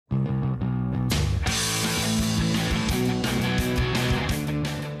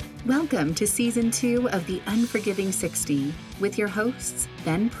Welcome to Season 2 of The Unforgiving 60 with your hosts,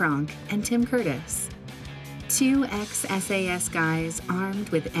 Ben Pronk and Tim Curtis. Two ex-SAS guys armed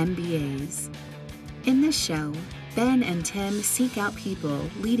with MBAs. In this show, Ben and Tim seek out people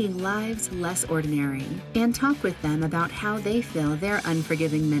leading lives less ordinary and talk with them about how they fill their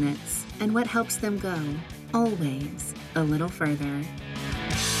unforgiving minutes and what helps them go, always, a little further.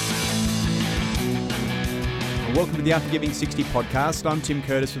 Welcome to the Unforgiving 60 podcast. I'm Tim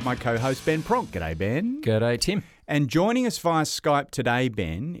Curtis with my co-host Ben Pronk. G'day, Ben. G'day, Tim. And joining us via Skype today,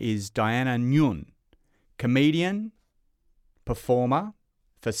 Ben, is Diana Nguyen, comedian, performer,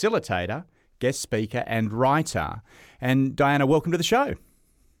 facilitator, guest speaker and writer. And Diana, welcome to the show.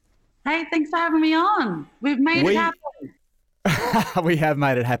 Hey, thanks for having me on. We've made it happen. We have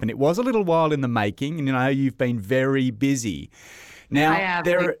made it happen. It was a little while in the making, and you've been very busy. Now,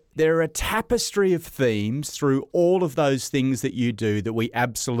 there are a tapestry of themes through all of those things that you do that we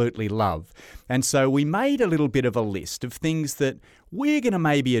absolutely love. And so we made a little bit of a list of things that we're going to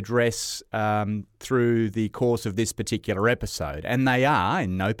maybe address through the course of this particular episode. And they are,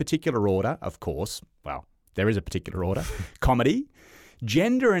 in no particular order, of course, well, there is a particular order, comedy,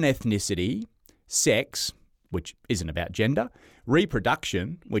 gender and ethnicity, sex, which isn't about gender,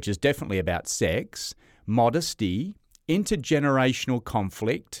 reproduction, which is definitely about sex, modesty, intergenerational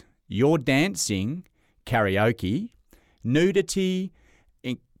conflict, your dancing, karaoke, nudity,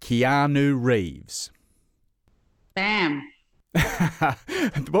 and Keanu Reeves. Bam.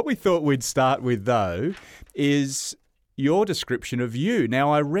 What we thought we'd start with, though, is your description of you.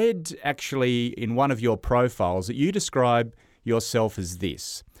 Now, I read actually in one of your profiles that you describe yourself as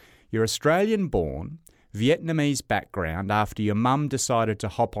this. You're Australian-born, Vietnamese background after your mum decided to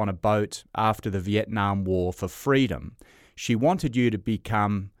hop on a boat after the Vietnam War for freedom. She wanted you to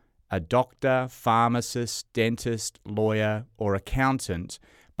become a doctor, pharmacist, dentist, lawyer, or accountant,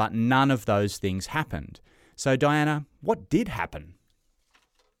 but none of those things happened. So, Diana, what did happen?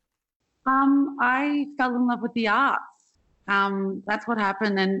 I fell in love with the arts. That's what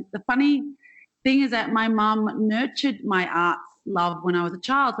happened. And the funny thing is that my mum nurtured my arts love when I was a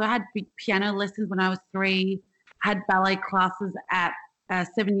child. So I had piano lessons when I was 3, had ballet classes at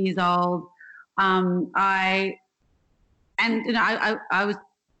 7 years old. I was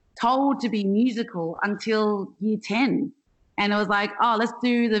told to be musical until year 10. And it was like, oh, let's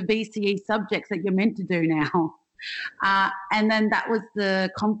do the VCE subjects that you're meant to do now. And then that was the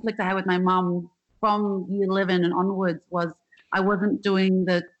conflict I had with my mum from year 11 and onwards, was I wasn't doing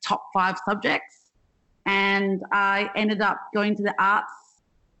the top 5 subjects. And I ended up going to the arts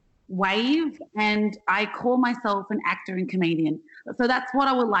wave, and I call myself an actor and comedian. So that's what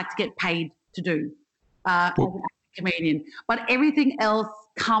I would like to get paid to do as an actor and comedian. But everything else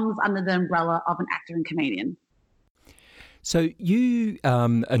comes under the umbrella of an actor and comedian. So you,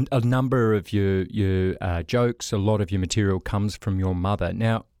 a number of your jokes, a lot of your material comes from your mother.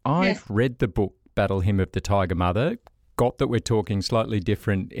 Now, I've read the book Battle Hymn of the Tiger Mother, got that we're talking slightly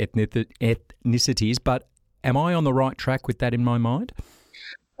different ethnicities, but am I on the right track with that in my mind?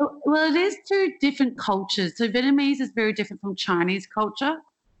 Well, it is 2 different cultures. So Vietnamese is very different from Chinese culture.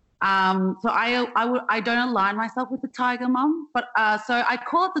 So I don't align myself with the tiger mum, but so I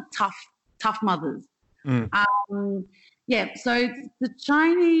call it the tough mothers. So the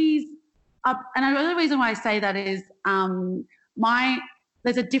Chinese, and the other reason why I say that is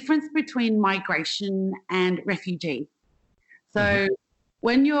there's a difference between migration and refugee. So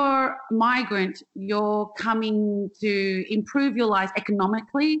when you're a migrant, you're coming to improve your life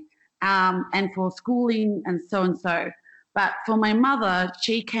economically and for schooling and so. But for my mother,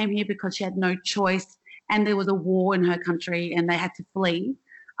 she came here because she had no choice, and there was a war in her country and they had to flee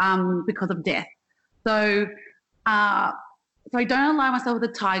because of death. So I don't align myself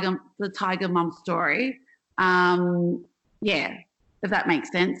with the tiger mum story. If that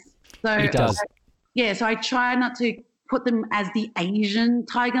makes sense. So it does. So I try not to put them as the Asian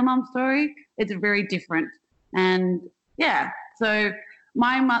tiger mum story. It's very different. And so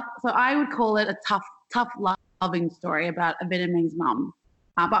I would call it a tough loving story about a Vietnamese mum,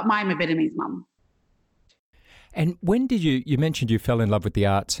 but I'm a Vietnamese mum. And when did you mentioned you fell in love with the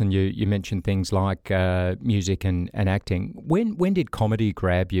arts, and you mentioned things like music and acting. When did comedy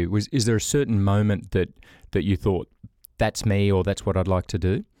grab you? Is there a certain moment that you thought, that's me, or that's what I'd like to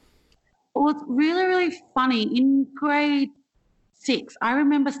do? Well, it's really, really funny. In grade 6, I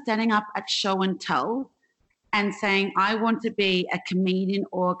remember standing up at show and tell and saying, I want to be a comedian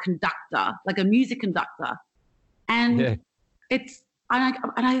or a conductor, like a music conductor. And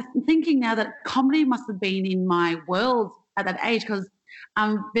I'm thinking now that comedy must have been in my world at that age, because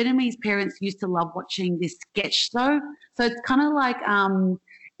Vietnamese parents used to love watching this sketch show. So it's kind of like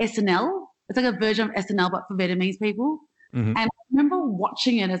SNL. It's like a version of SNL, but for Vietnamese people. Mm-hmm. And I remember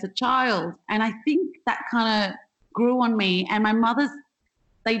watching it as a child, and I think that kind of grew on me. And my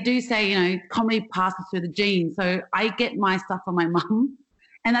they do say, comedy passes through the genes. So I get my stuff from my mum,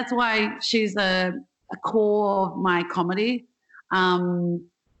 and that's why she's a core of my comedy. So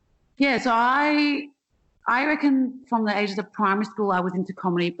I reckon from the ages of primary school I was into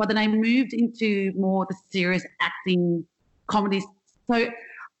comedy, but then I moved into more the serious acting comedy. So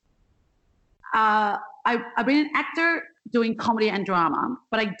I've been an actor doing comedy and drama,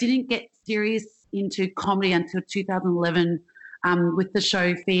 but I didn't get serious into comedy until 2011 with the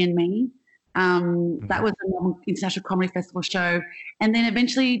show Fee and Me. That was an international comedy festival show. And then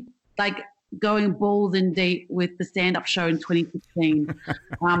eventually going balls in deep with the stand-up show in 2016.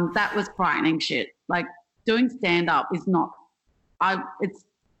 That was frightening shit. Like doing stand-up is not, it's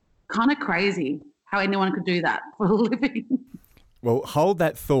kind of crazy how anyone could do that for a living. Well, hold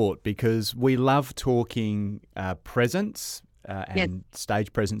that thought, because we love talking presence and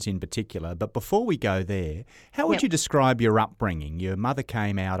stage presence in particular. But before we go there, how would you describe your upbringing? Your mother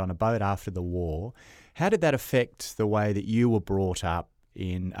came out on a boat after the war. How did that affect the way that you were brought up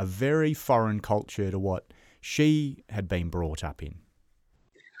in a very foreign culture to what she had been brought up in?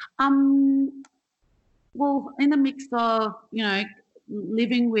 Well, in the mix of,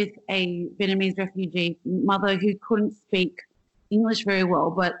 living with a Vietnamese refugee mother who couldn't speak English very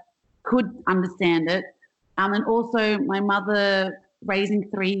well, but could understand it. And also my mother raising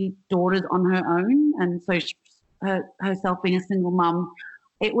 3 daughters on her own. And so herself being a single mum,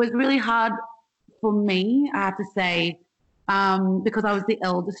 it was really hard for me, I have to say, because I was the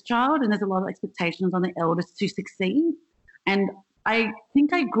eldest child, and there's a lot of expectations on the eldest to succeed. And I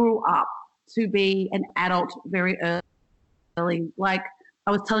think I grew up to be an adult very early. Like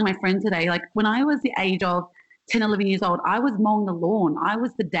I was telling my friend today, like when I was the age of 10, 11 years old, I was mowing the lawn. I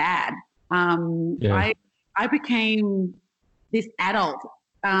was the dad. I became this adult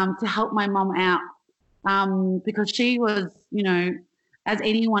to help my mum out because she was, as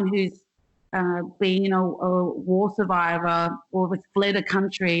anyone who's been a war survivor or has fled a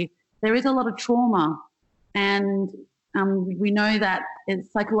country, there is a lot of trauma. And we know that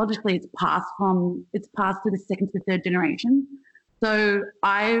psychologically it's passed to the second to third generation. So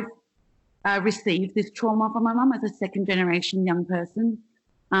I've received this trauma from my mum as a second generation young person.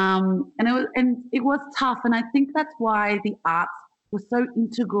 And it was tough. And I think that's why the arts was so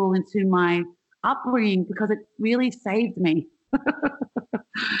integral into my upbringing, because it really saved me.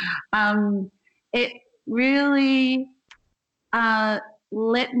 It really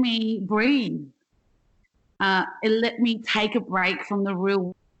let me breathe. It let me take a break from the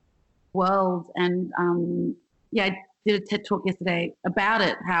real world. And I did a TED talk yesterday about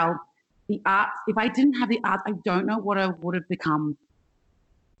it, how the arts, if I didn't have the arts, I don't know what I would have become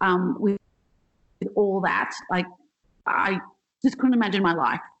with all that. Like, I just couldn't imagine my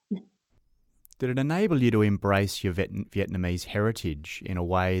life. Did it enable you to embrace your Vietnamese heritage in a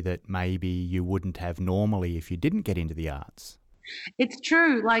way that maybe you wouldn't have normally if you didn't get into the arts? It's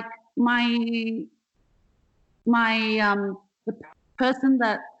true. Like the person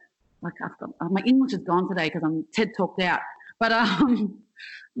that, like, I've got, my English is gone today because I'm TED talked out. But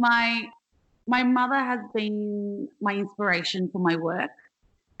my mother has been my inspiration for my work,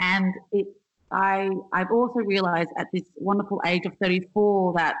 and I've also realised at this wonderful age of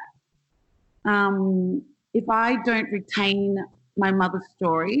 34 that if I don't retain my mother's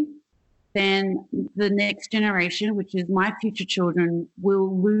story, then the next generation, which is my future children,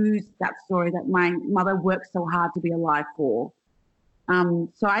 will lose that story that my mother worked so hard to be alive for.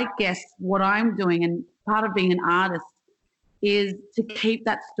 So I guess what I'm doing, and part of being an artist, is to keep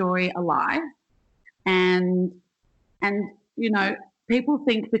that story alive. And people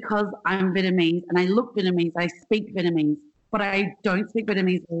think because I'm Vietnamese and I look Vietnamese, I speak Vietnamese, but I don't speak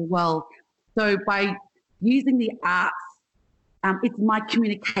Vietnamese very well. So by using the arts, it's my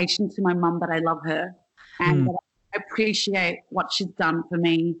communication to my mum that I love her and that I appreciate what she's done for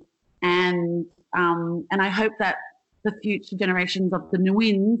me. And I hope that the future generations of the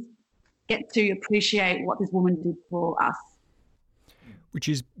Nguyen's get to appreciate what this woman did for us. Which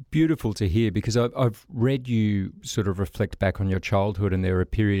is beautiful to hear, because I've read you sort of reflect back on your childhood, and there are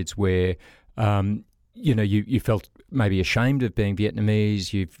periods where, you felt maybe ashamed of being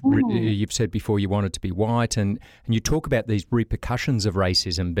Vietnamese. You've said before you wanted to be white, and you talk about these repercussions of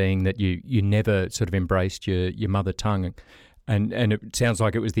racism being that you never sort of embraced your mother tongue, and it sounds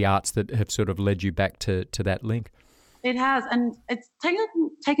like it was the arts that have sort of led you back to that link. It has, and it's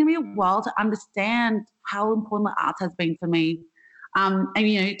taken me a while to understand how important the arts has been for me. And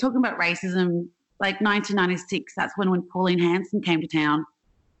talking about racism, like 1996, that's when Pauline Hanson came to town,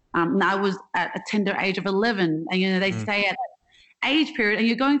 And I was at a tender age of 11, and, you know, they say at that age period, and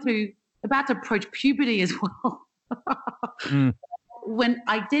you're going through, about to approach puberty as well. When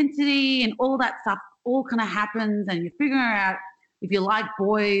identity and all that stuff all kind of happens, and you're figuring out if you like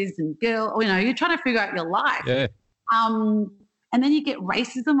boys and girls, you know, you're trying to figure out your life. Yeah. And then you get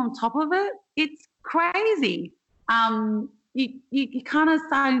racism on top of it. It's crazy. You kind of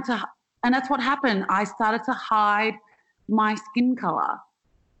starting to, and that's what happened. I started to hide my skin color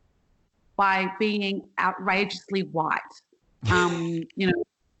by being outrageously white. You know,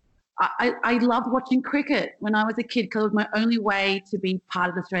 I loved watching cricket when I was a kid because it was my only way to be part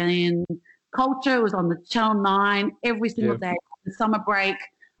of Australian culture. It was on the Channel 9 every single day, the summer break.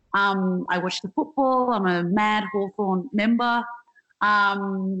 I watched the football. I'm a mad Hawthorn member.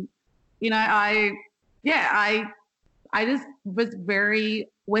 You know, I just was very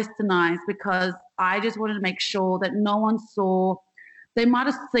westernized because I just wanted to make sure that no one saw. They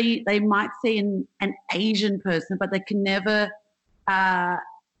might see an Asian person, but they can never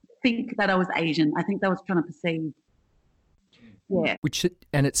think that I was Asian. I think they was trying to perceive. Yeah.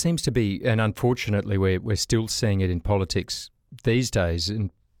 And it seems to be, and unfortunately we're still seeing it in politics these days in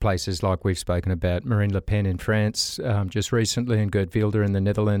places like we've spoken about, Marine Le Pen in France just recently, and Geert Wilders in the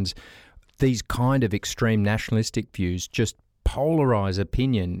Netherlands. These kind of extreme nationalistic views just polarise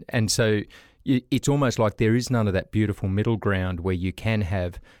opinion. And so it's almost like there is none of that beautiful middle ground where you can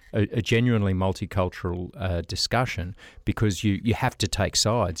have a genuinely multicultural discussion, because you have to take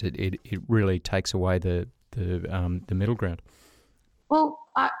sides. It really takes away the middle ground. Well,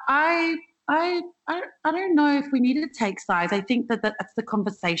 I don't know if we need to take sides. I think that's the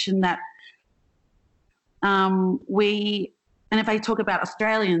conversation that and if I talk about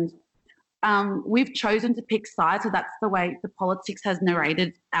Australians, we've chosen to pick sides, so that's the way the politics has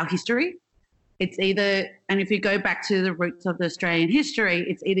narrated our history. It's either, and if you go back to the roots of the Australian history,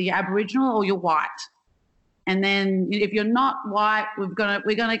 it's either you're Aboriginal or you're white. And then if you're not white, we're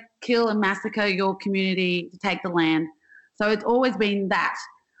gonna kill and massacre your community to take the land. So it's always been that.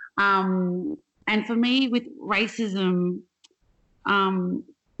 And for me, with racism,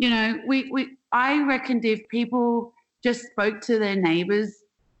 you know, I reckoned if people just spoke to their neighbours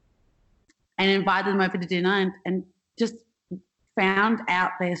and invited them over to dinner and just found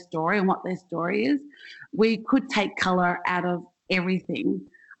out their story and what their story is, we could take colour out of everything.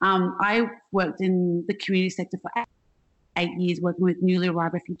 I worked in the community sector for 8 years, working with newly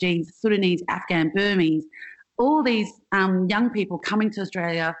arrived refugees, Sudanese, Afghan, Burmese, all these young people coming to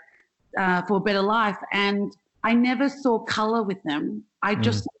Australia for a better life. And I never saw colour with them. I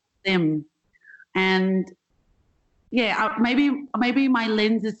just saw them. And yeah, maybe my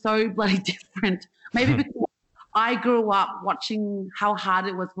lens is so bloody different. Maybe because I grew up watching how hard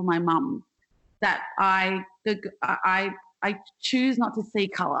it was for my mum that I choose not to see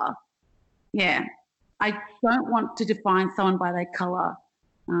colour. Yeah, I don't want to define someone by their colour,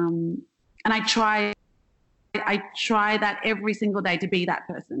 and I try that every single day to be that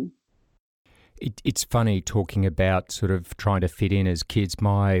person. It's funny talking about sort of trying to fit in as kids.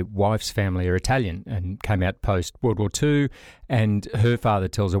 My wife's family are Italian and came out post World War II, and her father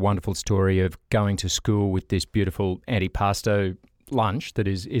tells a wonderful story of going to school with this beautiful antipasto lunch that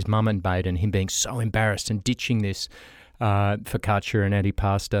his mum had made, and him being so embarrassed and ditching this focaccia and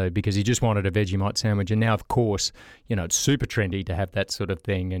antipasto because he just wanted a Vegemite sandwich. And now, of course, you know, it's super trendy to have that sort of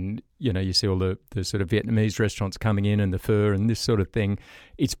thing. And, you know, you see all the sort of Vietnamese restaurants coming in and the pho and this sort of thing.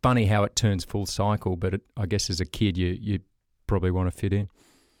 It's funny how it turns full cycle, but I guess as a kid, you probably want to fit in.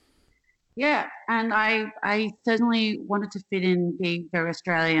 Yeah, and I certainly wanted to fit in, being very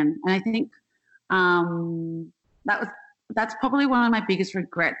Australian. And I think that's probably one of my biggest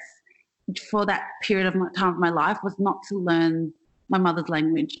regrets for that period of time of my life, was not to learn my mother's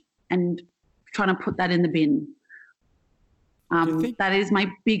language and trying to put that in the bin. That is my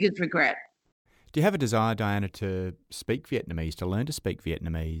biggest regret. Do you have a desire, Diana, to speak Vietnamese, to learn to speak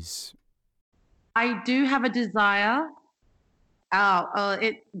Vietnamese? I do have a desire.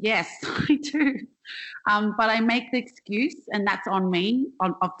 Yes, I do. But I make the excuse, and that's on me,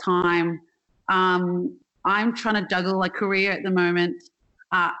 of time. I'm trying to juggle a career at the moment.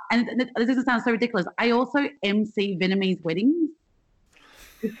 And this doesn't sound so ridiculous. I also MC Vietnamese weddings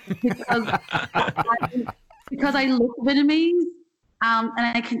because I look Vietnamese, and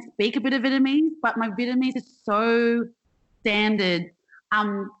I can speak a bit of Vietnamese, but my Vietnamese is so standard.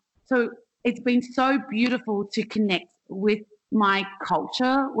 So it's been so beautiful to connect with my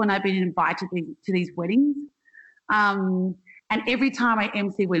culture when I've been invited to these weddings. And every time I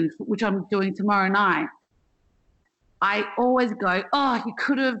MC weddings, which I'm doing tomorrow night, I always go, oh, you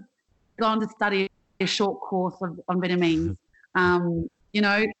could have gone to study a short course on Vietnamese. You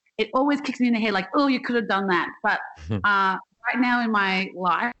know, it always kicks me in the head like, oh, you could have done that. But right now in my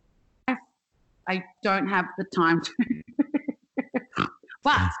life, I don't have the time to.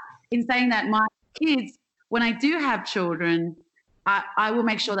 But in saying that, my kids, when I do have children, I will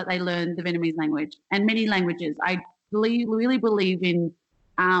make sure that they learn the Vietnamese language and many languages. I really believe in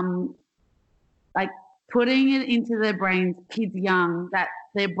like putting it into their brains, kids young, that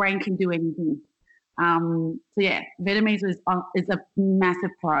their brain can do anything. So yeah, Vietnamese is a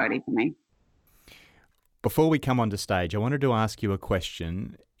massive priority for me. Before we come onto stage, I wanted to ask you a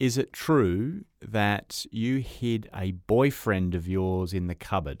question. Is it true that you hid a boyfriend of yours in the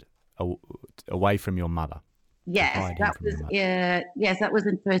cupboard away from your mother? Yes, that was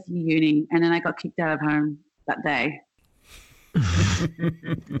in first year uni, and then I got kicked out of home that day.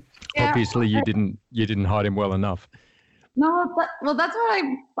 Obviously, you didn't hide him well enough. No, that's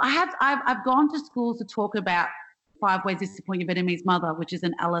what I've gone to schools to talk about 5 Ways to Disappoint Your Vietnamese Mother, which is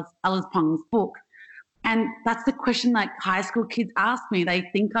in Alice Pung's book. And that's the question like high school kids ask me. They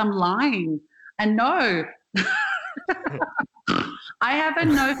think I'm lying. And no, I have a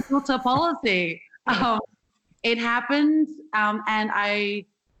no filter policy. It happened, and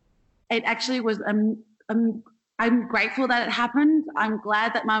it actually was, I'm grateful that it happened. I'm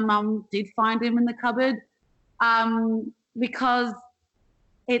glad that my mum did find him in the cupboard, because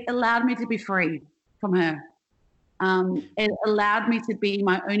it allowed me to be free from her. It allowed me to be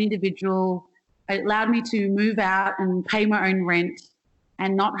my own individual. It allowed me to move out and pay my own rent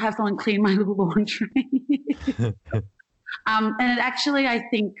and not have someone clean my little laundry. And it actually, I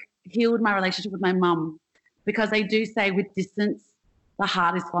think, healed my relationship with my mum, because they do say with distance, the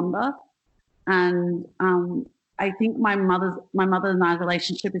heart is fonder. And I think my mother and I's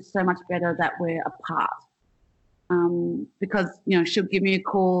relationship is so much better that we're apart. Because, she'll give me a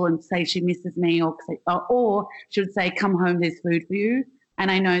call and say she misses me, or she'll say, come home, there's food for you. And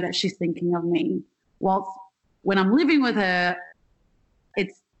I know that she's thinking of me. Whilst when I'm living with her,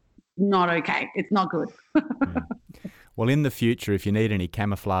 it's not okay. It's not good. Well, in the future, if you need any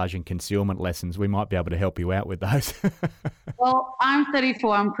camouflage and concealment lessons, we might be able to help you out with those. Well, I'm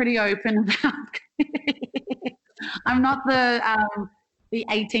 34. I'm pretty open about I'm not the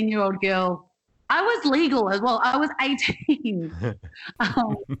 18-year-old girl. I was legal as well. I was 18.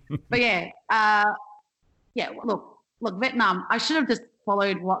 But yeah, look, Vietnam, I should have just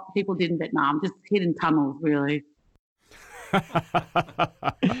followed what people did in Vietnam, just hid in tunnels, really.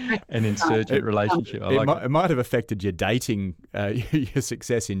 An insurgent relationship. It might have affected your dating, your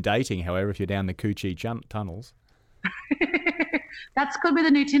success in dating, however, if you're down the Cu Chi tunnels. That could be the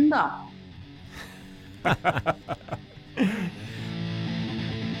new Tinder.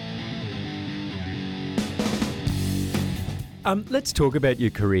 Let's talk about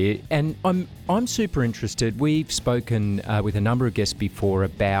your career, and I'm super interested. We've spoken with a number of guests before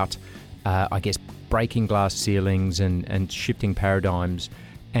about, breaking glass ceilings and shifting paradigms,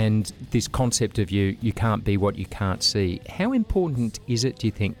 and this concept of you can't be what you can't see. How important is it, do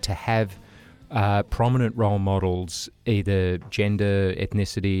you think, to have prominent role models, either gender,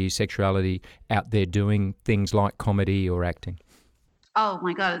 ethnicity, sexuality, out there doing things like comedy or acting? Oh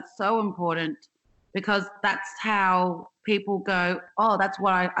my God, it's so important, because that's how people go, oh, that's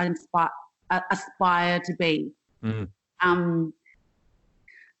what I aspire to be. Mm.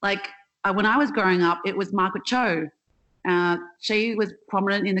 When I was growing up, it was Margaret Cho. She was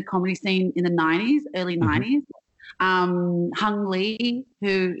prominent in the comedy scene in the 90s, early 90s. Hung Lee,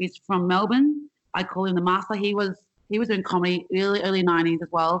 who is from Melbourne, I call him the master. He was doing comedy early 90s as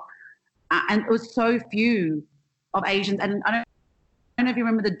well. And it was so few of Asians. And I don't know if you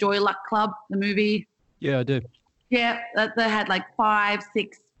remember the Joy Luck Club, the movie. Yeah, I do. Yeah, they had like 5,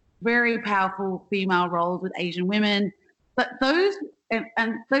 6 very powerful female roles with Asian women. But those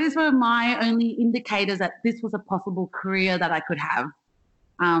were my only indicators that this was a possible career that I could have,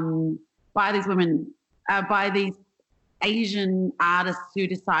 by these women, by these Asian artists who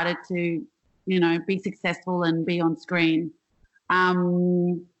decided to, be successful and be on screen.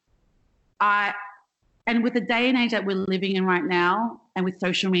 And with the day and age that we're living in right now, and with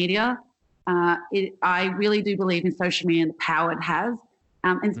social media, I really do believe in social media and the power it has,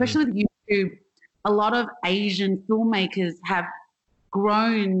 and especially with YouTube. A lot of Asian filmmakers have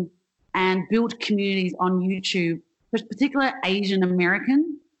grown and built communities on YouTube, particularly Asian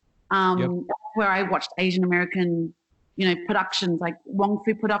American. That's where I watched Asian American, productions, like Wong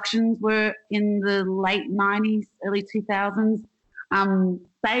Fu Productions were in the late 90s, early 2000s.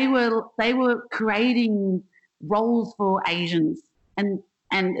 They were creating roles for Asians, and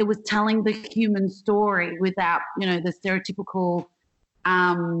it was telling the human story without, the stereotypical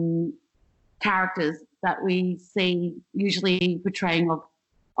characters that we see usually portraying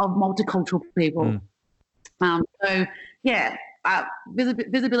of multicultural people. So yeah,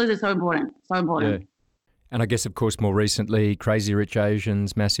 visibility is so important. So important. Yeah. And I guess, of course, more recently, Crazy Rich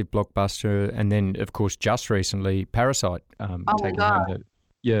Asians, massive blockbuster, and then, of course, just recently, Parasite. Oh my God!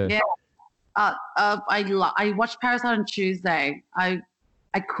 Yeah. I watched Parasite on Tuesday. I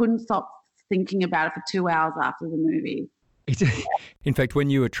couldn't stop thinking about it for 2 hours after the movie. In fact, when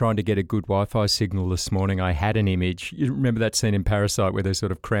you were trying to get a good Wi-Fi signal this morning, I had an image. You remember that scene in Parasite where they're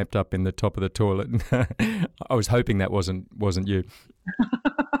sort of cramped up in the top of the toilet? I was hoping that wasn't you.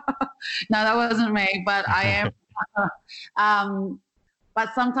 No, that wasn't me, but I am.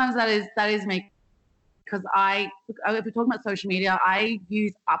 But sometimes that is me, because if we're talking about social media, I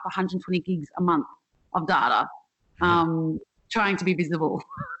use up 120 gigs a month of data, trying to be visible.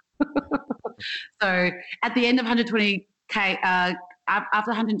 So at the end of 120K,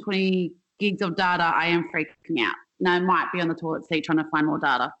 after 120 gigs of data, I am freaking out. Now I might be on the toilet seat trying to find more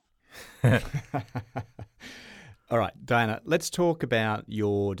data. All right, Diana, let's talk about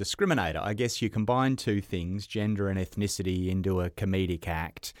your discriminator. I guess you combine two things, gender and ethnicity, into a comedic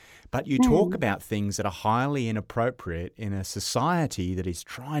act, but you talk about things that are highly inappropriate in a society that is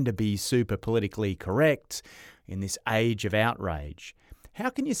trying to be super politically correct in this age of outrage. How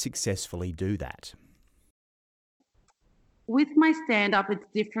can you successfully do that? With my stand-up, it's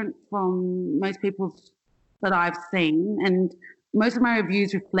different from most people's that I've seen, and most of my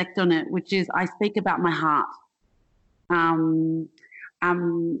reviews reflect on it, which is I speak about my heart. I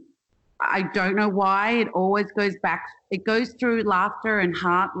don't know why it always goes back. It goes through laughter and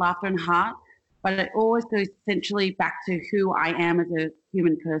heart, but it always goes essentially back to who I am as a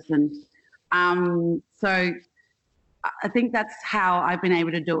human person. So I think that's how I've been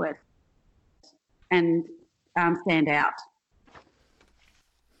able to do it and stand out.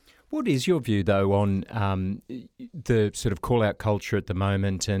 What is your view, though, on the sort of call-out culture at the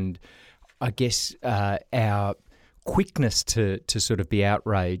moment, and I guess our quickness to sort of be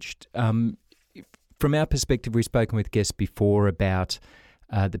outraged? From our perspective, we've spoken with guests before about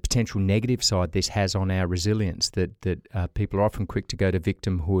the potential negative side this has on our resilience, that people are often quick to go to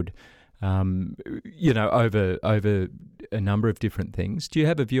victimhood, over a number of different things. Do you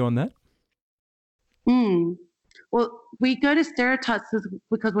have a view on that? Well, we go to stereotypes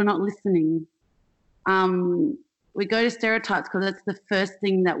because we're not listening. We go to stereotypes because that's the first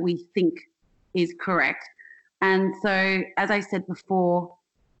thing that we think is correct. And so, as I said before,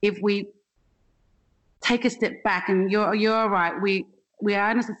 if we take a step back, and you're right, we are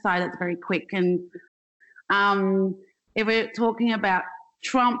in a society that's very quick. And if we're talking about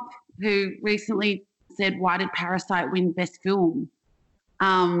Trump, who recently said, "Why did Parasite win Best Film?"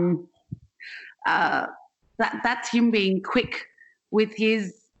 That's him being quick with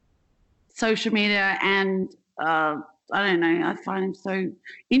his social media, and I don't know. I find him so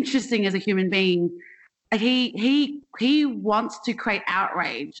interesting as a human being. He wants to create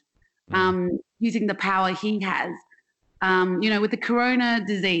outrage using the power he has. With the corona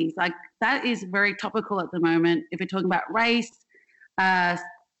disease, like that is very topical at the moment. If we're talking about race, and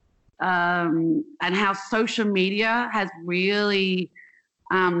how social media has really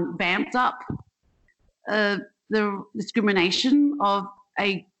vamped up the discrimination of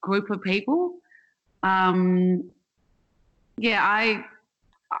a group of people. I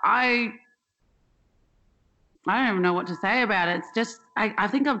don't even know what to say about it. It's just, I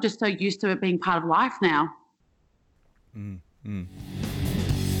think I'm just so used to it being part of life now.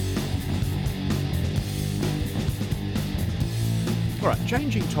 All right,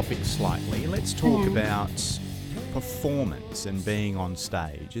 changing topics slightly, let's talk about performance and being on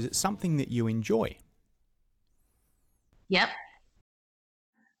stage. Is it something that you enjoy? Yep.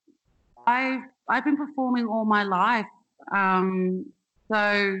 I've been performing all my life.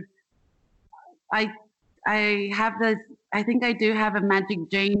 So I have this, I think I do have a magic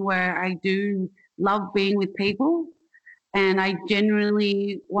gene where I do love being with people, and I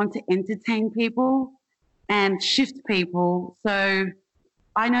genuinely want to entertain people and shift people. So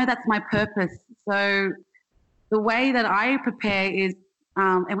I know that's my purpose. So the way that I prepare is,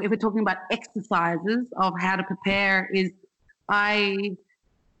 and if we're talking about exercises of how to prepare, is I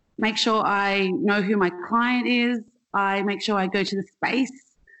make sure I know who my client is. I make sure I go to the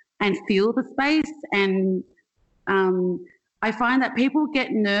space and feel the space. And I find that people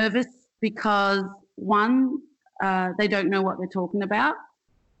get nervous because, one, they don't know what they're talking about.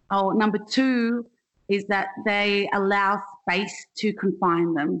 Or number two is that they allow space to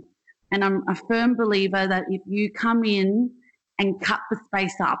confine them. And I'm a firm believer that if you come in and cut the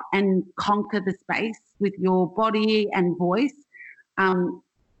space up and conquer the space with your body and voice,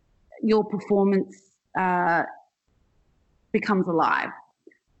 your performance becomes alive.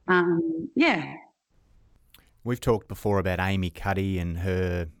 Yeah. We've talked before about Amy Cuddy and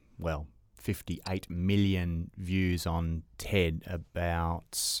her, 58 million views on TED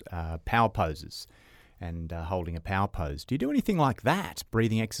about power poses and holding a power pose. Do you do anything like that?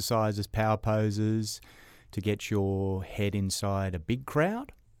 Breathing exercises, power poses to get your head inside a big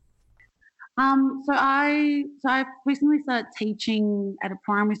crowd? So I recently started teaching at a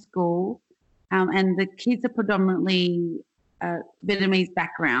primary school, and the kids are predominantly Vietnamese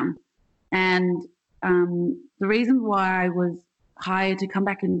background. And the reason why I was hired to come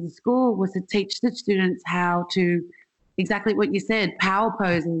back into the school was to teach the students how to, exactly what you said, power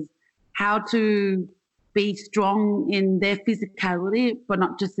poses, how to be strong in their physicality, but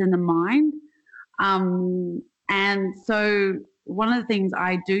not just in the mind. And so one of the things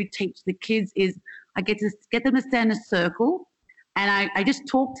I do teach the kids is I get them to stand in a circle, and I just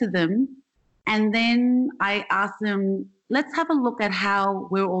talk to them, and then I ask them, let's have a look at how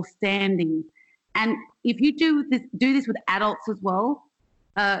we're all standing. And if you do this with adults as well,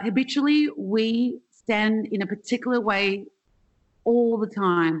 habitually we stand in a particular way all the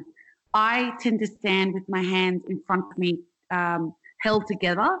time. I tend to stand with my hands in front of me, held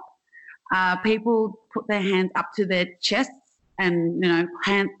together. People put their hands up to their chests and,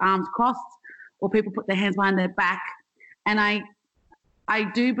 arms crossed, or people put their hands behind their back. And I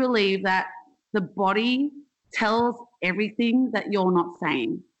do believe that the body tells everything that you're not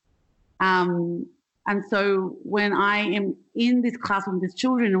saying. And so when I am in this classroom with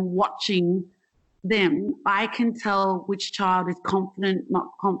children and watching them, I can tell which child is confident, not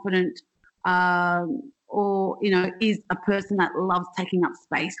confident, or, is a person that loves taking up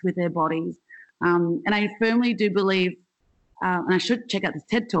space with their bodies. And I firmly do believe, and I should check out this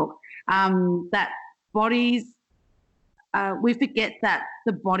TED Talk, that bodies, we forget that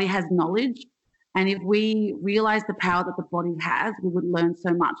the body has knowledge. And if we realize the power that the body has, we would learn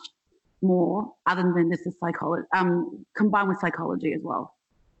so much more other than just the psychology, combined with psychology as well.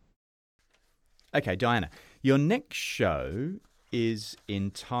 Okay, Diana, your next show is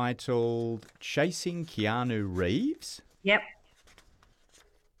entitled Chasing Keanu Reeves? Yep.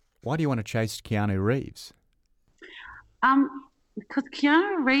 Why do you want to chase Keanu Reeves? Because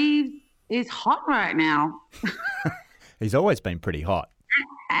Keanu Reeves is hot right now. He's always been pretty hot.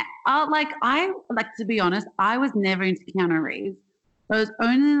 To be honest, I was never into Keanu Reeves. It was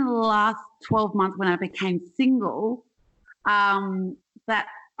only in the last 12 months when I became single that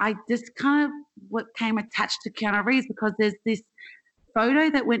I just kind of became attached to Keanu Reeves, because there's this photo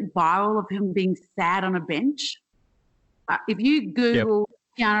that went viral of him being sad on a bench. If you Google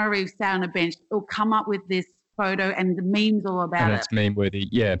Keanu Reeves sad on a bench, it'll come up with this photo and the memes all about it. And it's meme worthy,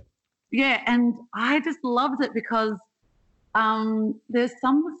 yeah. Yeah, and I just loved it because there's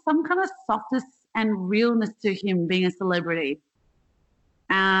some kind of softness and realness to him being a celebrity.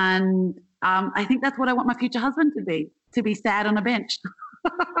 And I think that's what I want my future husband to be sad on a bench.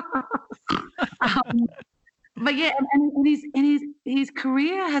 But yeah, and his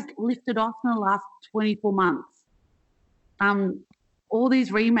career has lifted off in the last 24 months. All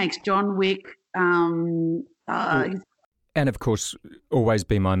these remakes, John Wick. And of course, Always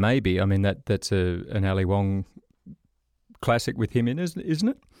Be My Maybe. I mean, that's an Ali Wong classic with him in, isn't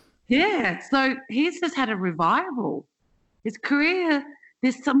it? Yeah. So he's just had a revival. His career,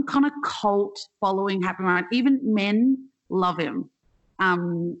 there's some kind of cult following happening around. Even men love him.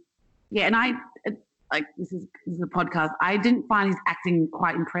 And this is a podcast. I didn't find his acting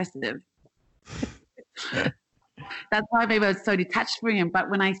quite impressive. That's why maybe I was so detached from him. But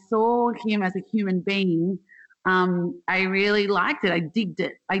when I saw him as a human being, I really liked it. I digged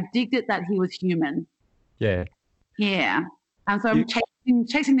it that he was human. Yeah. Yeah. And so I'm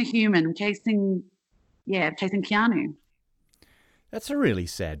chasing the human. I'm chasing Keanu. That's a really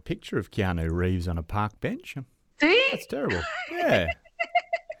sad picture of Keanu Reeves on a park bench. See? That's terrible. Yeah.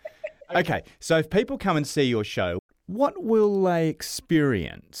 Okay, so if people come and see your show, what will they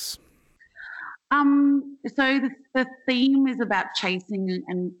experience? So the theme is about chasing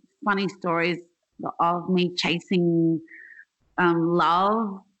and funny stories of me chasing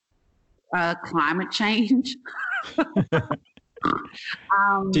love, climate change.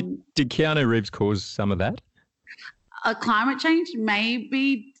 Did Keanu Reeves cause some of that? Climate change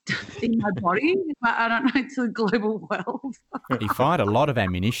maybe in my body, but I don't know, to the global world. He fired a lot of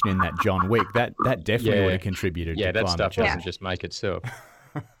ammunition in that John Wick. That definitely would have contributed to climate change. Yeah, that stuff doesn't just make itself.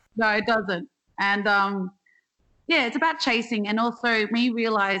 No, it doesn't. And it's about chasing, and also me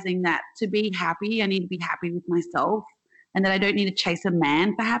realizing that to be happy, I need to be happy with myself, and that I don't need to chase a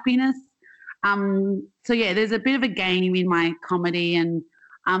man for happiness. There's a bit of a game in my comedy, and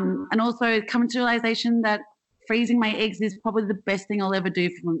also coming to the realization that freezing my eggs is probably the best thing I'll ever do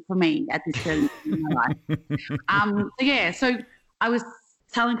for me at this certain point in my life. So I was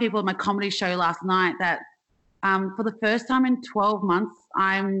telling people at my comedy show last night that for the first time in 12 months,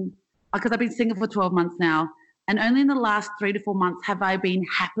 because I've been single for 12 months now, and only in the last 3 to 4 months have I been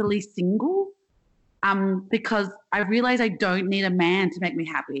happily single, because I realized I don't need a man to make me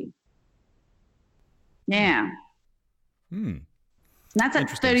happy. Yeah. And that's at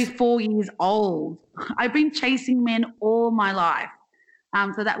 34 years old. I've been chasing men all my life.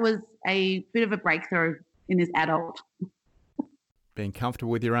 So that was a bit of a breakthrough in this adult. Being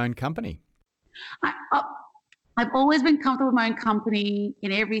comfortable with your own company. I've always been comfortable with my own company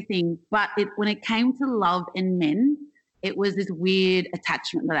in everything, but when it came to love and men, it was this weird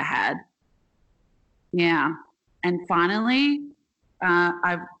attachment that I had. Yeah. And finally,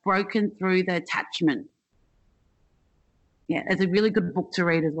 I've broken through the attachment. Yeah, it's a really good book to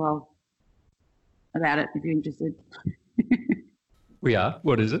read as well about it if you're interested. We are.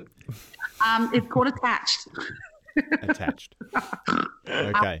 What is it? It's called Attached. Attached.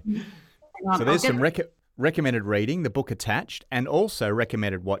 Okay. So there's some recommended reading, the book Attached, and also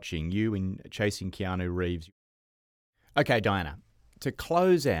recommended watching you in Chasing Keanu Reeves. Okay, Diana, to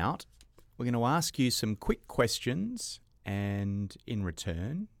close out, we're going to ask you some quick questions and in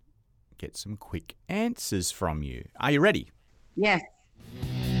return, get some quick answers from you. Are you ready? Yes.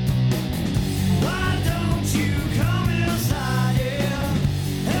 Why don't you come inside here?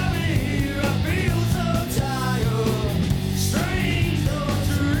 Help me here, I feel so tired. Strange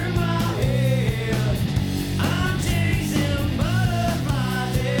thoughts are in my head. I'm chasing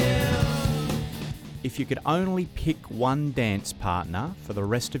butterflies here. If you could only pick one dance partner for the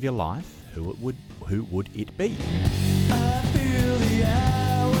rest of your life, who would it be? I feel the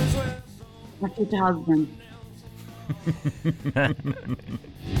hours where My future husband. it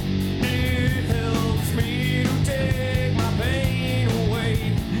helps me to take my pain away.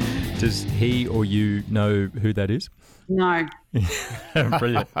 Does he or you know who that is? No.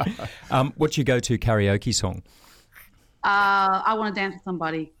 Brilliant. What's your go-to karaoke song? I want to dance with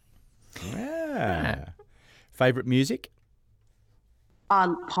somebody. Yeah. Favourite music?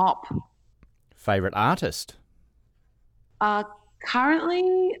 Pop. Favourite artist?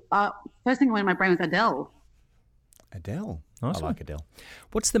 Currently, first thing that went in my brain was Adele. Adele. Nice I one. like Adele.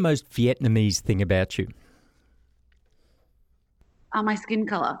 What's the most Vietnamese thing about you? My skin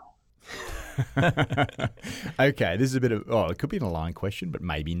color. Okay, this is a bit of, it could be an aligned question, but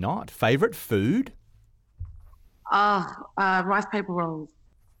maybe not. Favourite food? Rice paper rolls.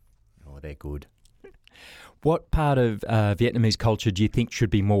 Oh, they're good. What part of Vietnamese culture do you think should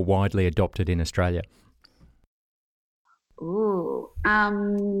be more widely adopted in Australia? Ooh.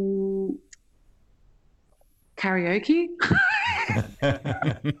 Karaoke?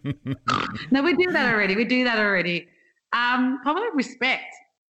 No, we do that already. Probably respect.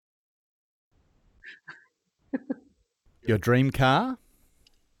 Your dream car?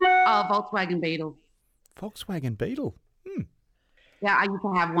 Volkswagen Beetle. Volkswagen Beetle. Yeah, I used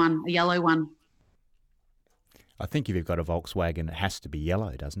to have one, a yellow one. I think if you've got a Volkswagen, it has to be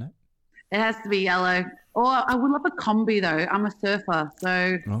yellow, doesn't it? It has to be yellow. Or I would love a combi though. I'm a surfer,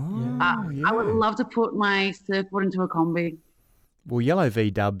 so I would love to put my surfboard into a combi. Well, yellow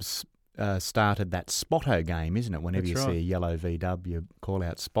V-dubs started that Spotto game, isn't it? Whenever That's you right. see a yellow V-dub, you call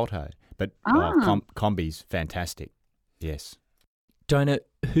out Spotto. But combi's fantastic. Yes. Donna,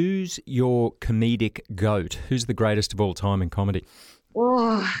 who's your comedic goat? Who's the greatest of all time in comedy?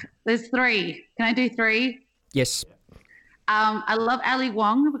 Oh, there's 3. Can I do 3? Yes. I love Ali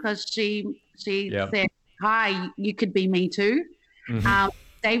Wong because she said, "Hi, you could be me too." Mm-hmm.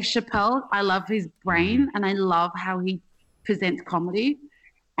 Dave Chappelle, I love his brain and I love how he presents comedy.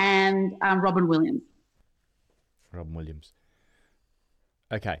 And Robin Williams. Robin Williams.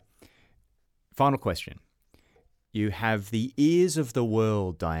 Okay. Final question. You have the ears of the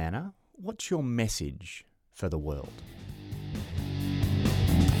world, Diana. What's your message for the world?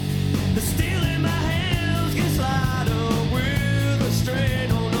 The steel in my hands can slide up with a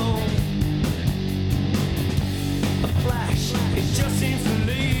strain, oh no. A flash, it just seems to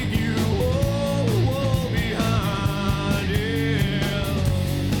leave you behind,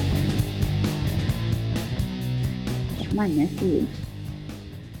 yeah. My message.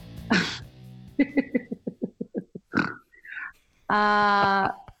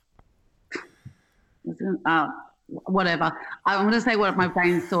 Whatever. I'm going to say what my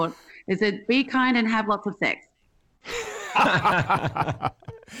brain thought. It said, be kind and have lots of sex. Because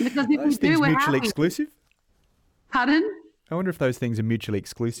if Those we things do, we're mutually happy. exclusive? Pardon? I wonder if those things are mutually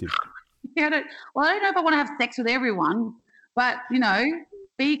exclusive. Yeah, I don't know if I want to have sex with everyone, but,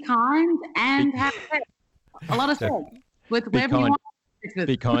 be kind and have sex. A lot of sex with whoever you want.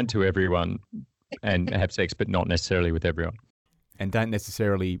 Be kind to everyone and have sex, but not necessarily with everyone. And don't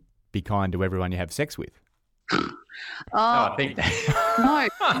necessarily be kind to everyone you have sex with. I think no, you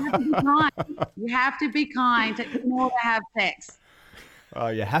have to be kind. You have to be kind in order to have sex. Oh,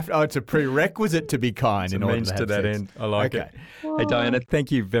 you have to. Oh, it's a prerequisite to be kind in order to have that sex. end. I like it. Hey, Diana,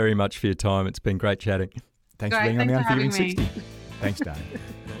 thank you very much for your time. It's been great chatting. Thanks for being on the Unforgiving 60. Me. Thanks, Diana.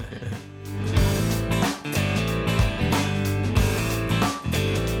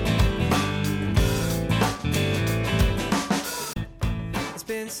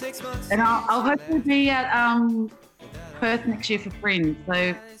 And I'll hopefully be at Perth next year for Fringe,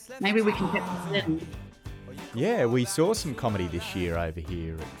 so maybe we can get this in. Yeah, we saw some comedy this year over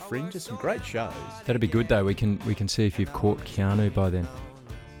here at Fringe. Some great shows. That'd be good though. We can see if you've caught Keanu by then.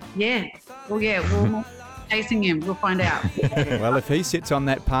 Yeah. Well, yeah. We'll chasing him. We'll find out. Well, if he sits on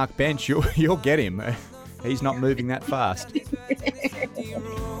that park bench, you'll get him. He's not moving that fast.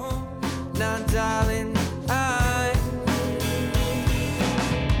 Now, darling, I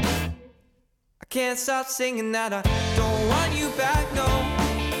can't stop singing that I don't want you back, no.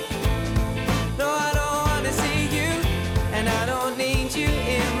 No, I don't want to see you, and I don't need you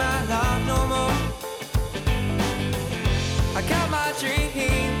in my life no more. I got my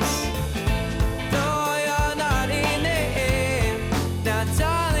dreams, no, you're not in it. Now,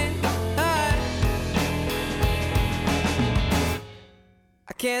 darling,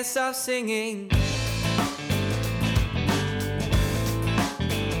 I can't stop singing.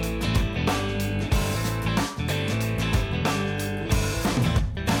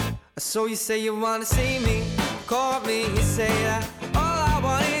 So you say you wanna see me, call me, you say that all I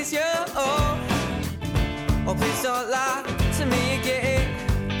want is you. Oh, please don't lie to me again.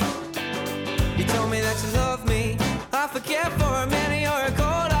 You told me that you love me, I forget for a minute you're a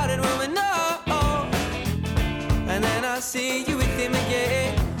cold-hearted woman, no. And then I see you with him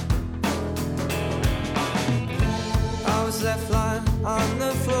again. I was left lying on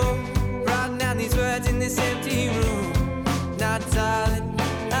the floor, writing down these words in this empty room. Now, darling,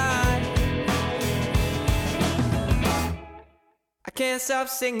 I can't stop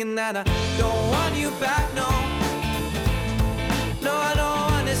singing that I don't want you back, no. No, I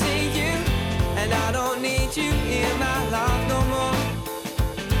don't want to see you, and I don't need you in my life no more.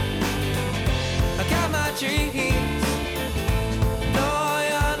 I got my dreams, no,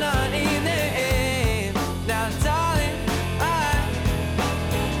 you're not in them. Now, darling,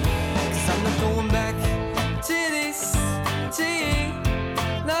 'cause I'm not going back to this, to you.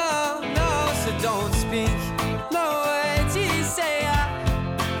 No, no, so don't speak. No words you say are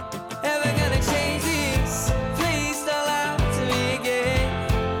ever gonna change this. Please don't lie to me again.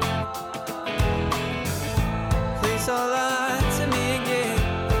 Please don't lie to me again.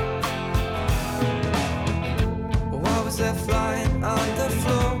 Oh, I was left lying on the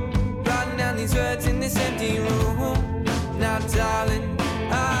floor, writing down these words in this empty room. Now, darling,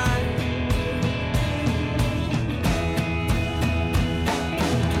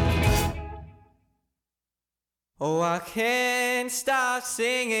 oh, I can't stop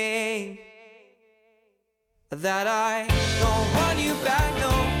singing that I don't want you back,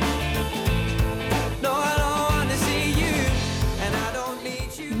 no. No, I don't want to see you, and I don't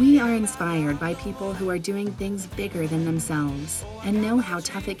need you. We are inspired by people who are doing things bigger than themselves and know how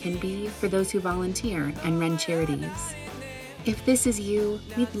tough it can be for those who volunteer and run charities. If this is you,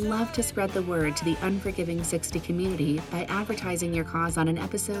 we'd love to spread the word to the Unforgiving 60 community by advertising your cause on an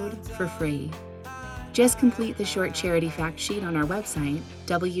episode for free. Just complete the short charity fact sheet on our website,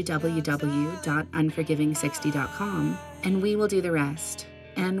 www.unforgiving60.com, and we will do the rest.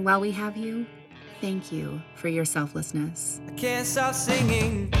 And while we have you, thank you for your selflessness. I can't stop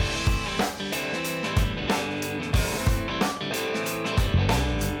singing.